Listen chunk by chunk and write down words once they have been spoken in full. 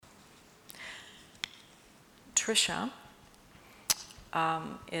Tricia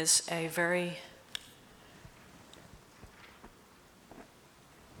is a very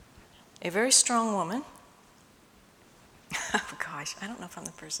strong woman. Oh gosh, I don't know if I'm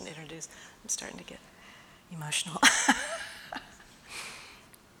the person to introduce. I'm starting to get emotional.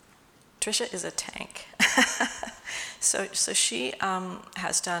 Tricia is a tank. So she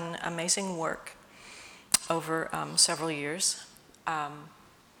has done amazing work over several years.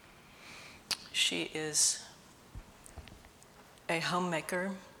 She is a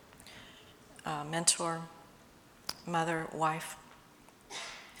homemaker, mentor, mother, wife,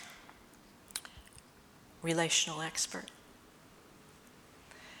 relational expert,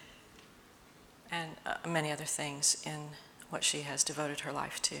 and many other things in what she has devoted her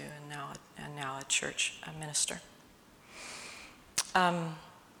life to, and now a church minister.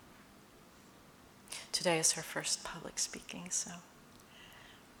 Today is her first public speaking, so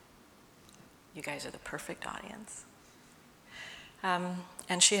you guys are the perfect audience.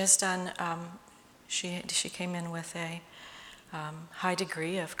 And she has done. She came in with a high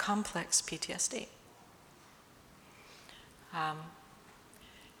degree of complex PTSD,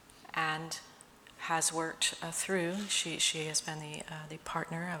 and has worked through. She has been the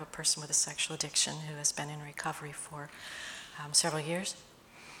partner of a person with a sexual addiction who has been in recovery for several years,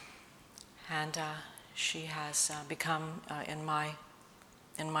 and she has become, in my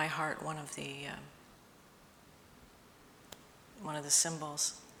heart, one of the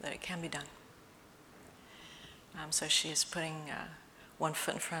symbols that it can be done. So she is putting one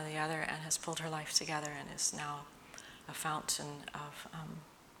foot in front of the other and has pulled her life together and is now a fountain of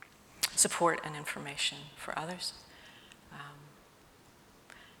support and information for others.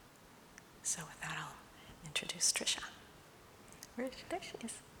 So with that, I'll introduce Tricia. There she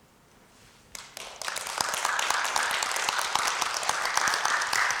is.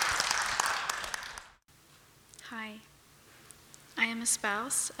 Hi, I am a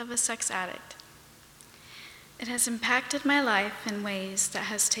spouse of a sex addict. It has impacted my life in ways that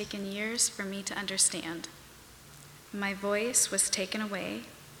has taken years for me to understand. My voice was taken away.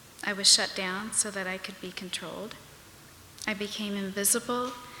 I was shut down so that I could be controlled. I became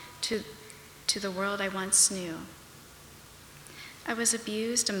invisible to the world I once knew. I was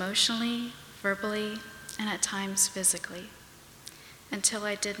abused emotionally, verbally, and at times physically, until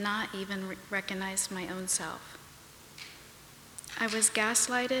I did not even recognize my own self. I was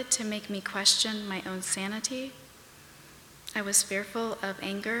gaslighted to make me question my own sanity. I was fearful of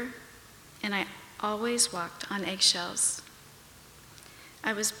anger, and I always walked on eggshells.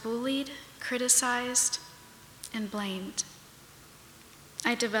 I was bullied, criticized, and blamed.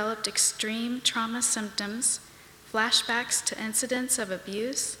 I developed extreme trauma symptoms, flashbacks to incidents of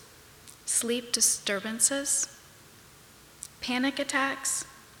abuse, sleep disturbances, panic attacks,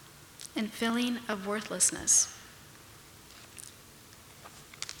 and feeling of worthlessness.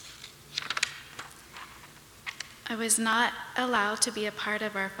 I was not allowed to be a part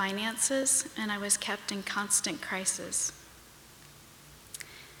of our finances, and I was kept in constant crisis.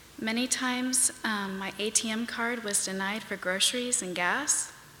 Many times, my ATM card was denied for groceries and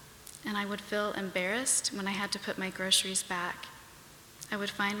gas, and I would feel embarrassed when I had to put my groceries back. I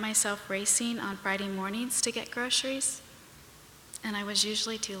would find myself racing on Friday mornings to get groceries, and I was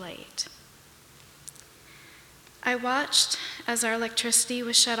usually too late. I watched as our electricity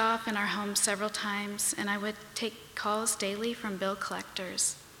was shut off in our home several times, and I would take calls daily from bill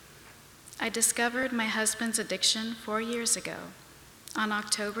collectors. I discovered my husband's addiction 4 years ago, on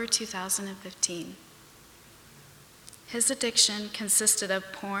October 2015. His addiction consisted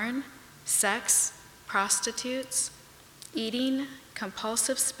of porn, sex, prostitutes, eating,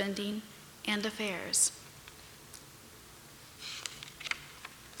 compulsive spending, and affairs.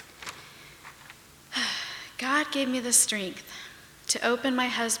 God gave me the strength to open my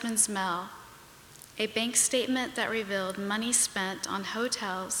husband's mail, a bank statement that revealed money spent on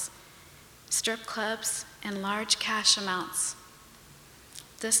hotels, strip clubs, and large cash amounts.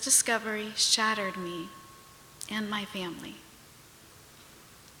 This discovery shattered me and my family.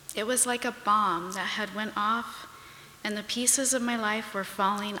 It was like a bomb that had went off, and the pieces of my life were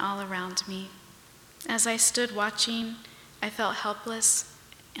falling all around me. As I stood watching, I felt helpless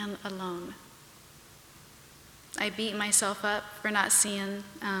and alone. I beat myself up for not seeing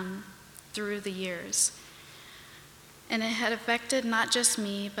through the years. And it had affected not just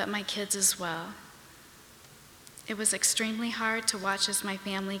me, but my kids as well. It was extremely hard to watch as my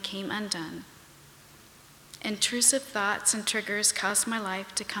family came undone. Intrusive thoughts and triggers caused my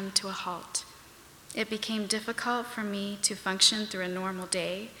life to come to a halt. It became difficult for me to function through a normal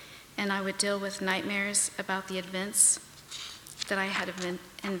day, and I would deal with nightmares about the events that I had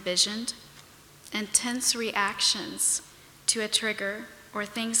envisioned. intense reactions to a trigger or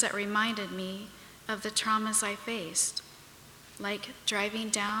things that reminded me of the traumas I faced, like driving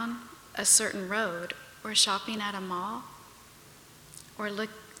down a certain road or shopping at a mall, or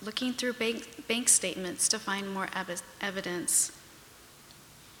looking through bank statements to find more evidence.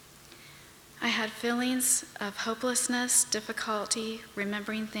 I had feelings of hopelessness, difficulty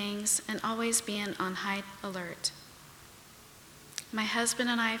remembering things, and always being on high alert. My husband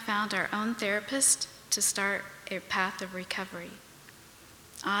and I found our own therapist to start a path of recovery.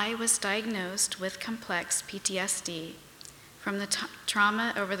 I was diagnosed with complex PTSD from the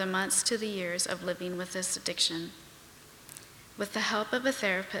trauma over the months to the years of living with this addiction. With the help of a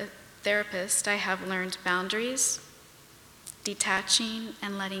therapist, I have learned boundaries, detaching,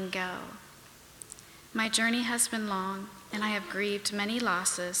 and letting go. My journey has been long, and I have grieved many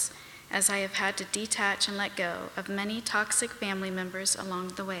losses as I have had to detach and let go of many toxic family members along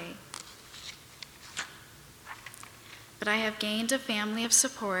the way. But I have gained a family of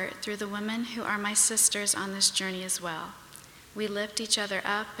support through the women who are my sisters on this journey as well. We lift each other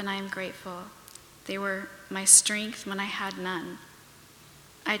up, and I am grateful. They were my strength when I had none.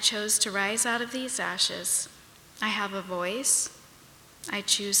 I chose to rise out of these ashes. I have a voice. I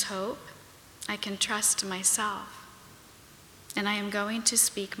choose hope. I can trust myself. And I am going to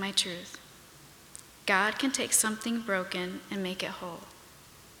speak my truth. God can take something broken and make it whole.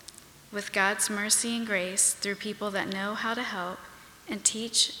 With God's mercy and grace, through people that know how to help and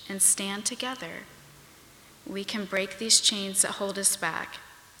teach and stand together, we can break these chains that hold us back.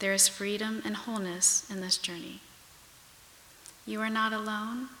 There is freedom and wholeness in this journey. You are not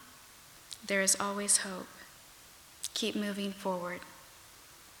alone. There is always hope. Keep moving forward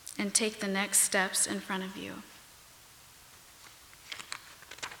and take the next steps in front of you.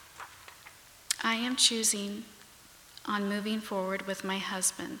 I am choosing on moving forward with my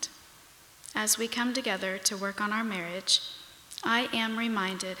husband. As we come together to work on our marriage, I am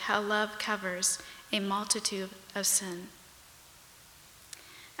reminded how love covers a multitude of sin.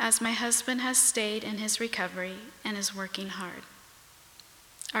 As my husband has stayed in his recovery and is working hard,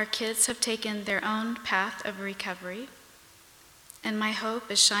 our kids have taken their own path of recovery, and my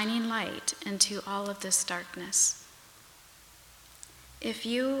hope is shining light into all of this darkness. If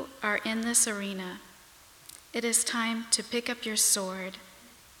you are in this arena, it is time to pick up your sword,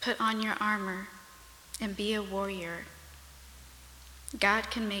 put on your armor, and be a warrior.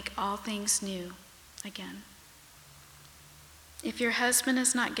 God can make all things new again. If your husband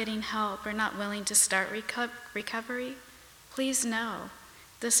is not getting help or not willing to start recovery, please know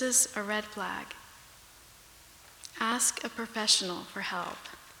this is a red flag. Ask a professional for help.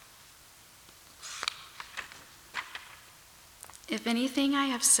 If anything I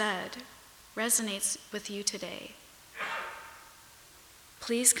have said resonates with you today,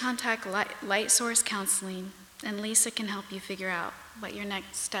 please contact Light Source Counseling, and Lisa can help you figure out what your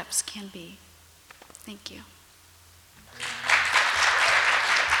next steps can be. Thank you.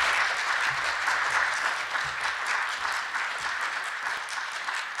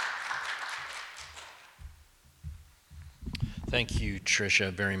 Thank you, Tricia,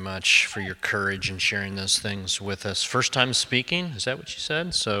 very much for your courage in sharing those things with us. First time speaking, is that what you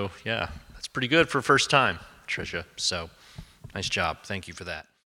said? So, yeah, that's pretty good for first time, Tricia. So, nice job. Thank you for that.